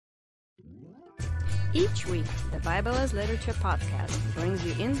Each week, the Bible as Literature podcast brings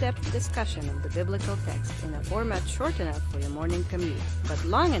you in-depth discussion of the biblical text in a format short enough for your morning commute, but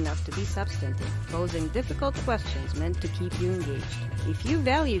long enough to be substantive, posing difficult questions meant to keep you engaged. If you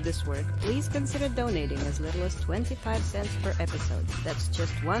value this work, please consider donating as little as 25 cents per episode. That's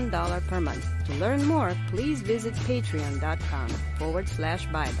just $1 per month. To learn more, please visit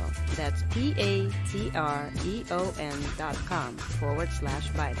patreon.com/Bible. That's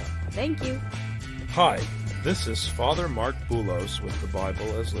patreon.com/Bible. Thank you. Hi, this is Father Marc Boulos with the Bible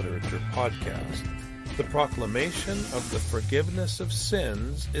as Literature podcast. The proclamation of the forgiveness of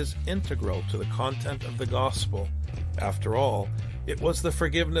sins is integral to the content of the gospel. After all, it was the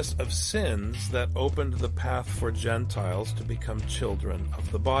forgiveness of sins that opened the path for Gentiles to become children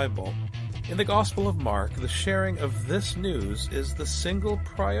of the Bible. In the Gospel of Mark, the sharing of this news is the single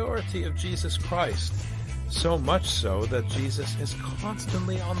priority of Jesus Christ. So much so that Jesus is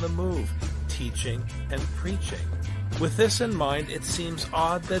constantly on the move, teaching and preaching. With this in mind, it seems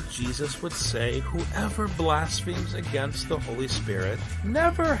odd that Jesus would say, "Whoever blasphemes against the Holy Spirit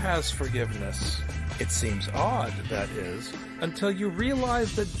never has forgiveness." It seems odd, that is, until you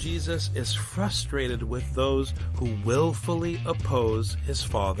realize that Jesus is frustrated with those who willfully oppose his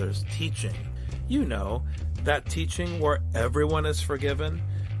Father's teaching. You know, that teaching where everyone is forgiven,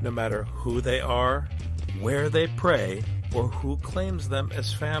 no matter who they are, where they pray, or who claims them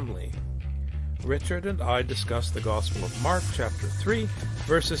as family. Richard and I discuss the Gospel of Mark, chapter 3,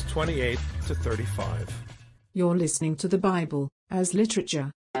 verses 28 to 35. You're listening to the Bible as Literature.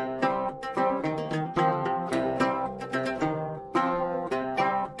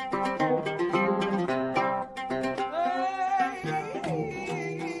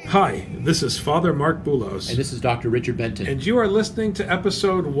 Hi, this is Father Marc Boulos. And this is Dr. Richard Benton. And you are listening to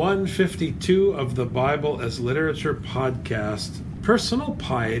episode 152 of the Bible as Literature podcast. Personal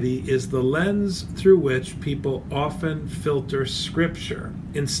piety is the lens through which people often filter Scripture.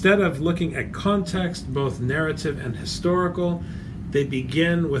 Instead of looking at context, both narrative and historical, they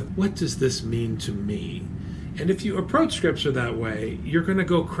begin with, what does this mean to me? And if you approach Scripture that way, you're going to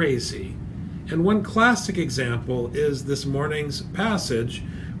go crazy. And one classic example is this morning's passage,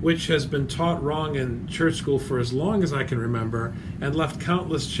 which has been taught wrong in church school for as long as I can remember, and left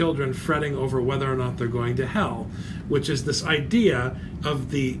countless children fretting over whether or not they're going to hell, which is this idea of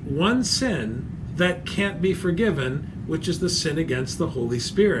the one sin that can't be forgiven, which is the sin against the Holy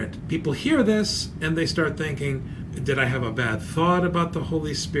Spirit. People hear this and they start thinking, did I have a bad thought about the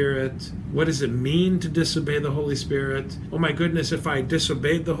Holy Spirit? What does it mean to disobey the Holy Spirit? Oh my goodness, if I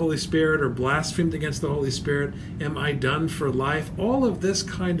disobeyed the Holy Spirit or blasphemed against the Holy Spirit, am I done for life? All of this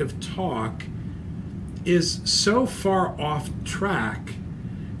kind of talk is so far off track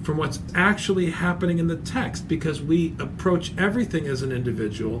from what's actually happening in the text, because we approach everything as an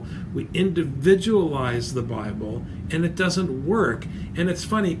individual. We individualize the Bible, and it doesn't work. And it's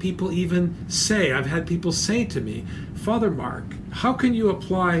funny, people even say, I've had people say to me, Father Marc, how can you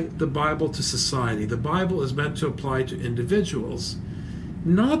apply the Bible to society? The Bible is meant to apply to individuals.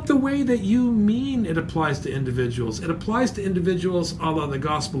 Not the way that you mean it applies to individuals. It applies to individuals a la the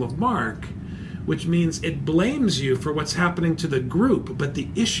Gospel of Mark, which means it blames you for what's happening to the group, but the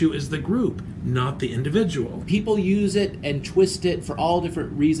issue is the group, not the individual. People use it and twist it for all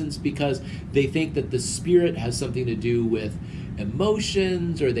different reasons because they think that the Spirit has something to do with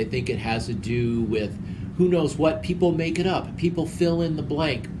emotions, or they think it has to do with who knows what. People make it up. People fill in the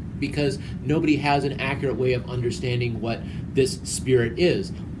blank because nobody has an accurate way of understanding what this Spirit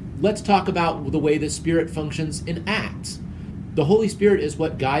is. Let's talk about the way the Spirit functions in Acts. The Holy Spirit is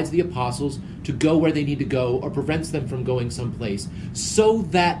what guides the apostles to go where they need to go, or prevents them from going someplace, so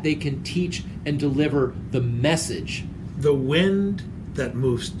that they can teach and deliver the message. The wind that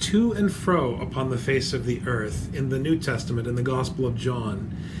moves to and fro upon the face of the earth in the New Testament, in the Gospel of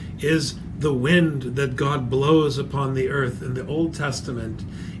John, is the wind that God blows upon the earth in the Old Testament.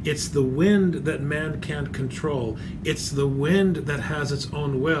 It's the wind that man can't control. It's the wind that has its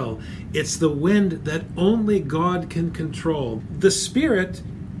own will. It's the wind that only God can control. The Spirit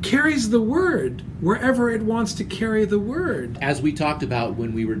carries the word wherever it wants to carry the word. As we talked about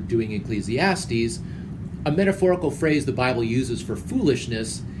when we were doing Ecclesiastes, a metaphorical phrase the Bible uses for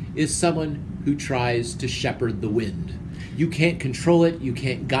foolishness is someone who tries to shepherd the wind. You can't control it, you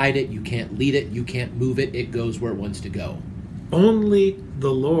can't guide it, you can't lead it, you can't move it. It goes where it wants to go. Only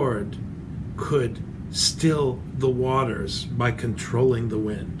the Lord could still the waters by controlling the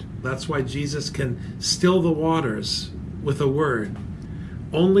wind. That's why Jesus can still the waters with a word.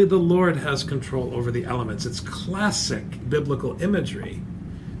 Only the Lord has control over the elements. It's classic biblical imagery.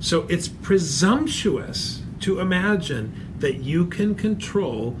 So it's presumptuous to imagine that you can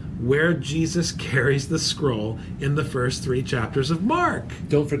control where Jesus carries the scroll in the first 3 chapters of Mark.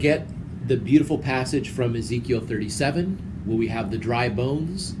 Don't forget the beautiful passage from Ezekiel 37, where we have the dry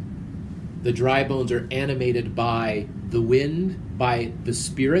bones. The dry bones are animated by the wind, by the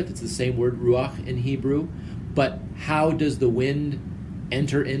Spirit. It's the same word, ruach, in Hebrew. But how does the wind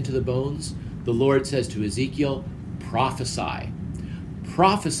enter into the bones? The Lord says to Ezekiel, prophesy.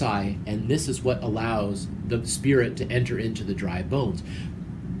 Prophesy, and this is what allows the Spirit to enter into the dry bones.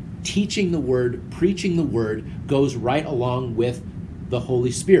 Teaching the Word, preaching the Word goes right along with the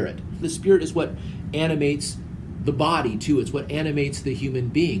Holy Spirit. The Spirit is what animates the body, too. It's what animates the human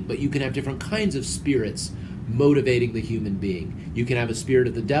being. But you can have different kinds of spirits motivating the human being. You can have a spirit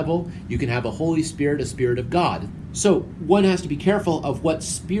of the devil. You can have a Holy Spirit, a spirit of God. So one has to be careful of what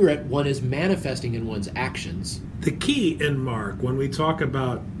spirit one is manifesting in one's actions. The key in Mark, when we talk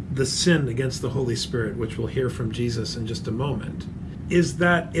about the sin against the Holy Spirit, which we'll hear from Jesus in just a moment, is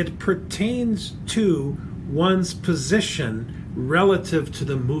that it pertains to one's position relative to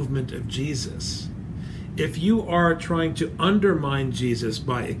the movement of Jesus. If you are trying to undermine Jesus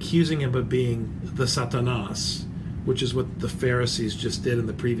by accusing him of being the Satanas, which is what the Pharisees just did in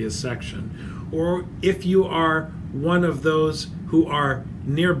the previous section, or if you are one of those who are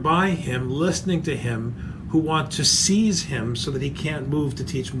nearby him, listening to him, who want to seize him so that he can't move to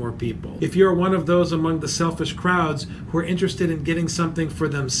teach more people. If you're one of those among the selfish crowds who are interested in getting something for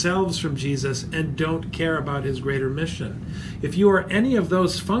themselves from Jesus and don't care about his greater mission. If you are any of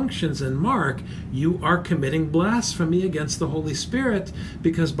those functions in Mark, you are committing blasphemy against the Holy Spirit,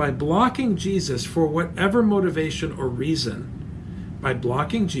 because by blocking Jesus for whatever motivation or reason, by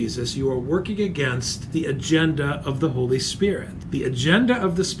blocking Jesus, you are working against the agenda of the Holy Spirit. The agenda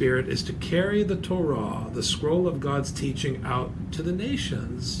of the Spirit is to carry the Torah, the scroll of God's teaching, out to the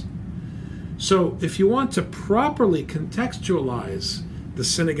nations. So if you want to properly contextualize the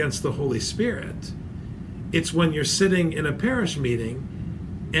sin against the Holy Spirit, it's when you're sitting in a parish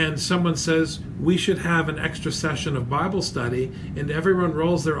meeting and someone says, we should have an extra session of Bible study, and everyone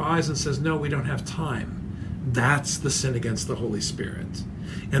rolls their eyes and says, no, we don't have time. That's the sin against the Holy Spirit.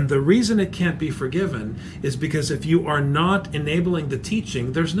 And the reason it can't be forgiven is because if you are not enabling the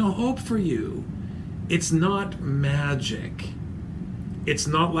teaching, there's no hope for you. It's not magic. It's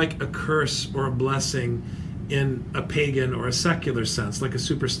not like a curse or a blessing in a pagan or a secular sense, like a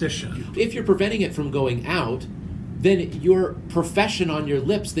superstition. If you're preventing it from going out, then your profession on your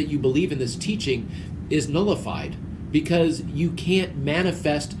lips that you believe in this teaching is nullified, because you can't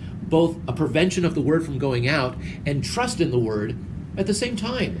manifest both a prevention of the word from going out and trust in the word at the same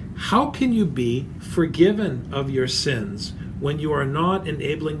time. How can you be forgiven of your sins when you are not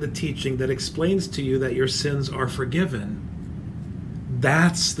enabling the teaching that explains to you that your sins are forgiven?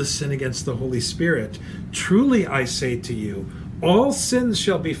 That's the sin against the Holy Spirit. Truly I say to you, all sins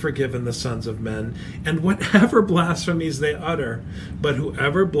shall be forgiven the sons of men, and whatever blasphemies they utter. But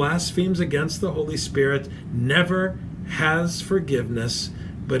whoever blasphemes against the Holy Spirit never has forgiveness,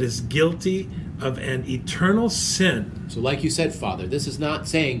 but is guilty of an eternal sin. So like you said, Father, this is not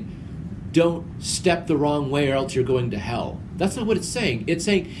saying don't step the wrong way or else you're going to hell. That's not what it's saying. It's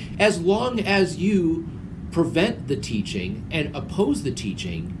saying as long as you prevent the teaching and oppose the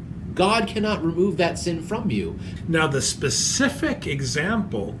teaching, God cannot remove that sin from you. Now the specific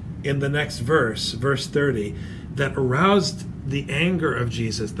example in the next verse, verse 30, that aroused the anger of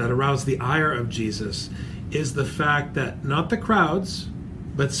Jesus, that aroused the ire of Jesus, is the fact that not the crowds,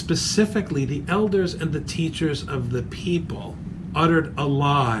 but specifically the elders and the teachers of the people uttered a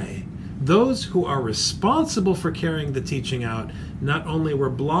lie. Those who are responsible for carrying the teaching out not only were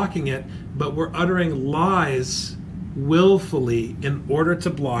blocking it, but were uttering lies willfully in order to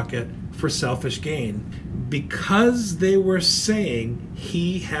block it for selfish gain, because they were saying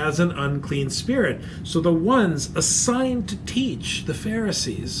he has an unclean spirit. So the ones assigned to teach, the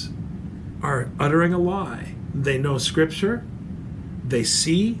Pharisees, are uttering a lie. They know Scripture. They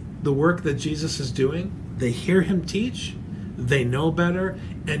see the work that Jesus is doing. They hear him teach. They know better,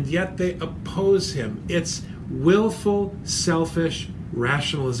 and yet they oppose him. It's willful, selfish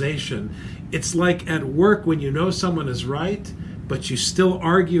rationalization. It's like at work when you know someone is right, but you still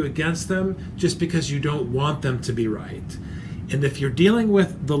argue against them just because you don't want them to be right. And if you're dealing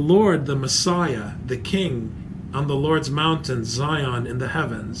with the Lord, the Messiah, the King on the Lord's mountain, Zion in the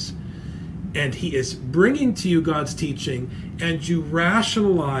heavens, and he is bringing to you God's teaching, and you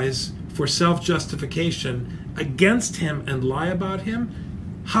rationalize for self-justification against him and lie about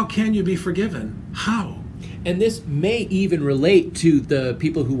him, how can you be forgiven? How? And this may even relate to the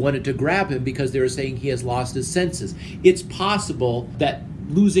people who wanted to grab him because they were saying he has lost his senses. It's possible that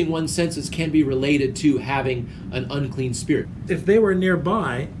losing one's senses can be related to having an unclean spirit. If they were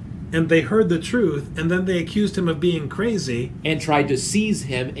nearby and they heard the truth and then they accused him of being crazy and tried to seize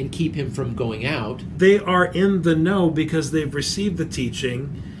him and keep him from going out, they are in the know because they've received the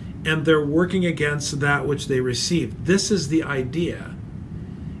teaching and they're working against that which they received. This is the idea.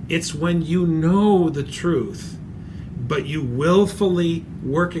 It's when you know the truth, but you willfully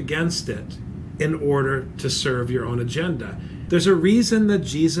work against it in order to serve your own agenda. There's a reason that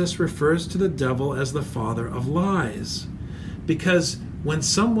Jesus refers to the devil as the father of lies. Because when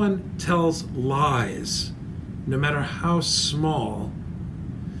someone tells lies, no matter how small,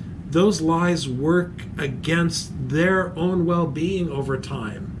 those lies work against their own well-being over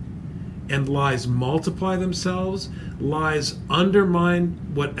time. And lies multiply themselves. Lies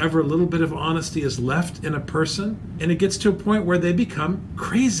undermine whatever little bit of honesty is left in a person. And it gets to a point where they become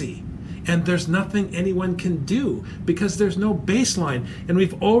crazy. And there's nothing anyone can do because there's no baseline. And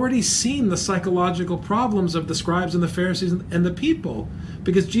we've already seen the psychological problems of the scribes and the Pharisees and the people,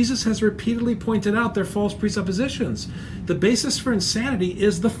 because Jesus has repeatedly pointed out their false presuppositions. The basis for insanity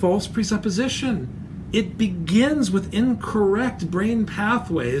is the false presupposition. It begins with incorrect brain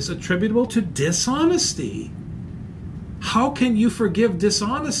pathways attributable to dishonesty. How can you forgive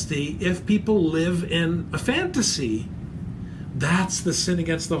dishonesty if people live in a fantasy? That's the sin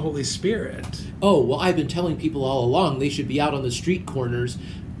against the Holy Spirit. Oh, well, I've been telling people all along they should be out on the street corners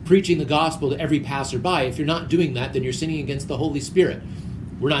preaching the gospel to every passerby. If you're not doing that, then you're sinning against the Holy Spirit.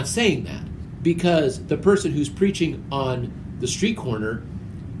 We're not saying that, because the person who's preaching on the street corner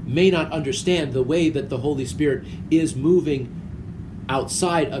may not understand the way that the Holy Spirit is moving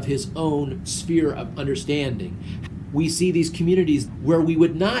outside of his own sphere of understanding. We see these communities where we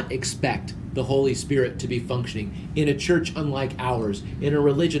would not expect the Holy Spirit to be functioning, in a church unlike ours, in a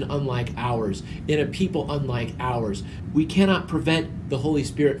religion unlike ours, in a people unlike ours. We cannot prevent the Holy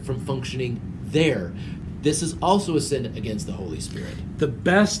Spirit from functioning there. This is also a sin against the Holy Spirit. The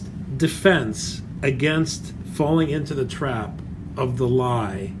best defense against falling into the trap of the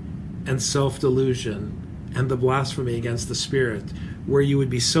lie and self-delusion and the blasphemy against the Spirit, where you would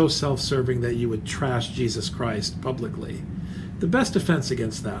be so self-serving that you would trash Jesus Christ publicly, the best defense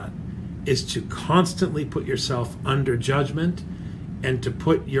against that is to constantly put yourself under judgment and to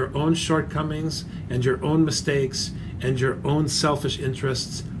put your own shortcomings and your own mistakes and your own selfish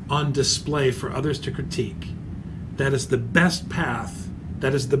interests on display for others to critique. That is the best path.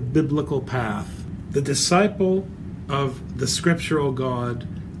 That is the biblical path. The disciple of the scriptural God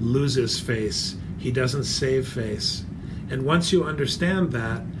loses face. He doesn't save face. And once you understand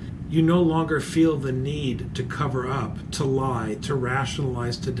that, you no longer feel the need to cover up, to lie, to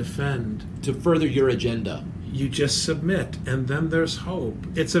rationalize, to defend, to further your agenda. You just submit, and then there's hope.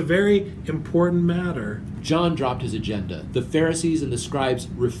 It's a very important matter. John dropped his agenda. The Pharisees and the scribes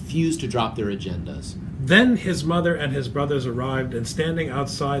refused to drop their agendas. Then his mother and his brothers arrived, and standing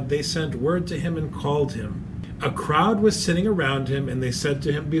outside, they sent word to him and called him. A crowd was sitting around him, and they said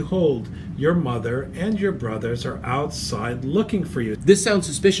to him, "Behold, your mother and your brothers are outside looking for you." This sounds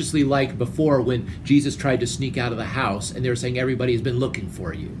suspiciously like before when Jesus tried to sneak out of the house, and they were saying, "Everybody has been looking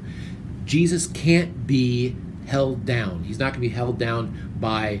for you." Jesus can't be held down. He's not going to be held down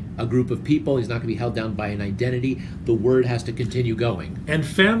by a group of people. He's not going to be held down by an identity. The word has to continue going. And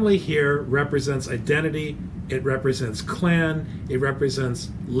family here represents identity. It represents clan. It represents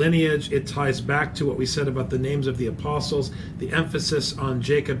lineage. It ties back to what we said about the names of the apostles, the emphasis on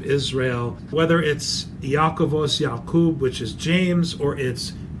Jacob, Israel. Whether it's Yaakovos, Yakub, which is James, or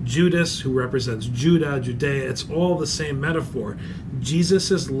it's Judas, who represents Judah, Judea, it's all the same metaphor.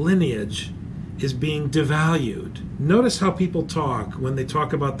 Jesus' lineage is being devalued. Notice how people talk when they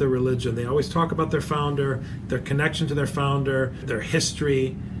talk about their religion. They always talk about their founder, their connection to their founder, their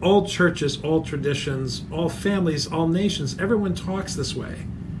history. All churches, all traditions, all families, all nations, everyone talks this way.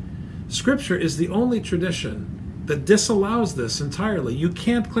 Scripture is the only tradition that disallows this entirely. You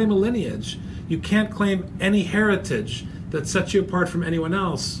can't claim a lineage. You can't claim any heritage that sets you apart from anyone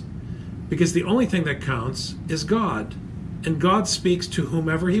else, because the only thing that counts is God. And God speaks to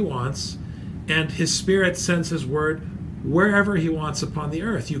whomever he wants, and his Spirit sends his word wherever he wants upon the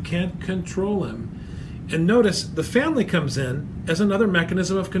earth. You can't control him. And notice, the family comes in as another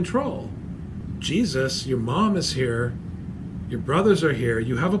mechanism of control. Jesus, your mom is here. Your brothers are here.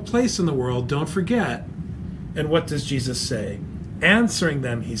 You have a place in the world. Don't forget. And what does Jesus say? Answering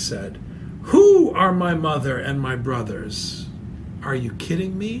them, he said, "Who are my mother and my brothers?" Are you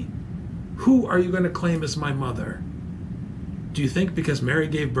kidding me? Who are you going to claim as my mother? Do you think because Mary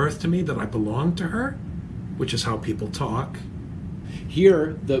gave birth to me that I belong to her? Which is how people talk.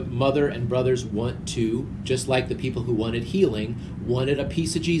 Here, the mother and brothers want to, just like the people who wanted healing, wanted a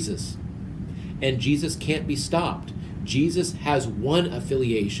piece of Jesus. And Jesus can't be stopped. Jesus has one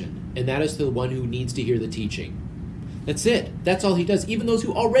affiliation, and that is to the one who needs to hear the teaching. That's it. That's all he does. Even those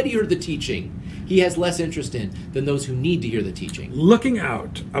who already heard the teaching, he has less interest in than those who need to hear the teaching. Looking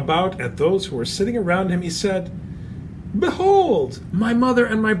about at those who were sitting around him, he said, "Behold, my mother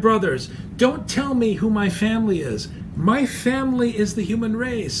and my brothers. Don't tell me who my family is. My family is the human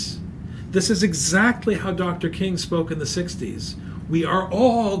race." This is exactly how Dr. King spoke in the 60s. We are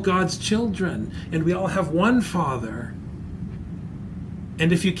all God's children, and we all have one Father.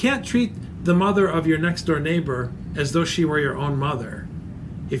 And if you can't treat the mother of your next-door neighbor as though she were your own mother,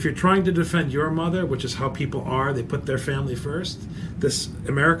 if you're trying to defend your mother, which is how people are, they put their family first, this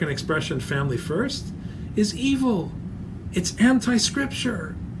American expression, family first, is evil. It's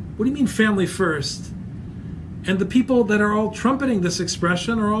anti-scripture. What do you mean family first? And the people that are all trumpeting this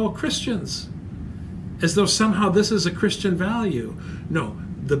expression are all Christians, as though somehow this is a Christian value. No,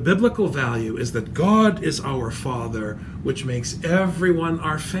 the biblical value is that God is our Father, which makes everyone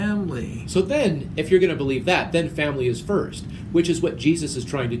our family. So then, if you're going to believe that, then family is first, which is what Jesus is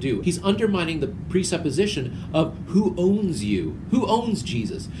trying to do. He's undermining the presupposition of who owns you. Who owns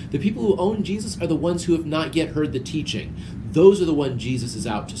Jesus? The people who own Jesus are the ones who have not yet heard the teaching. Those are the ones Jesus is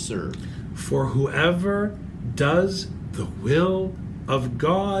out to serve. For whoever does the will of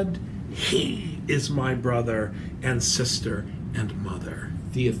God, he is my brother and sister and mother.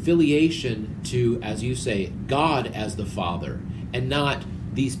 The affiliation to, as you say, God as the Father, and not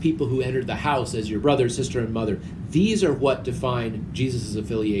these people who entered the house as your brother, sister, and mother. These are what define Jesus'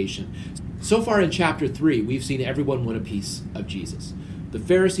 affiliation. So far in chapter 3, we've seen everyone want a piece of Jesus. The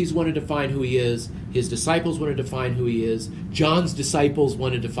Pharisees want to define who he is. His disciples want to define who he is. John's disciples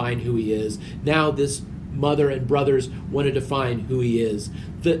want to define who he is. Now this mother and brothers want to define who he is.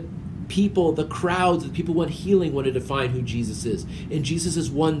 The people, the crowds, the people who want healing want to define who Jesus is. And Jesus is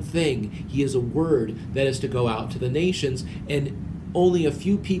one thing. He is a word that is to go out to the nations, and only a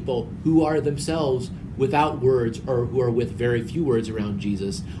few people who are themselves without words, or who are with very few words around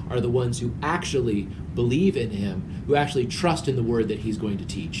Jesus, are the ones who actually believe in him, who actually trust in the word that he's going to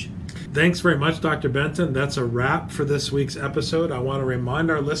teach. Thanks very much, Dr. Benton. That's a wrap for this week's episode. I want to remind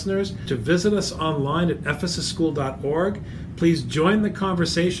our listeners to visit us online at ephesusschool.org. Please join the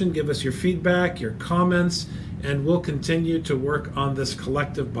conversation, give us your feedback, your comments, and we'll continue to work on this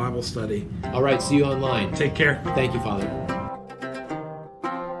collective Bible study. All right, see you online. Take care. Thank you, Father.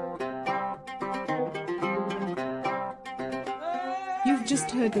 You've just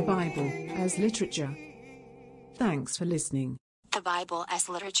heard the Bible as literature. Thanks for listening. The Bible as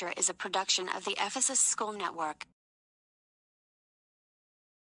Literature is a production of the Ephesus School Network.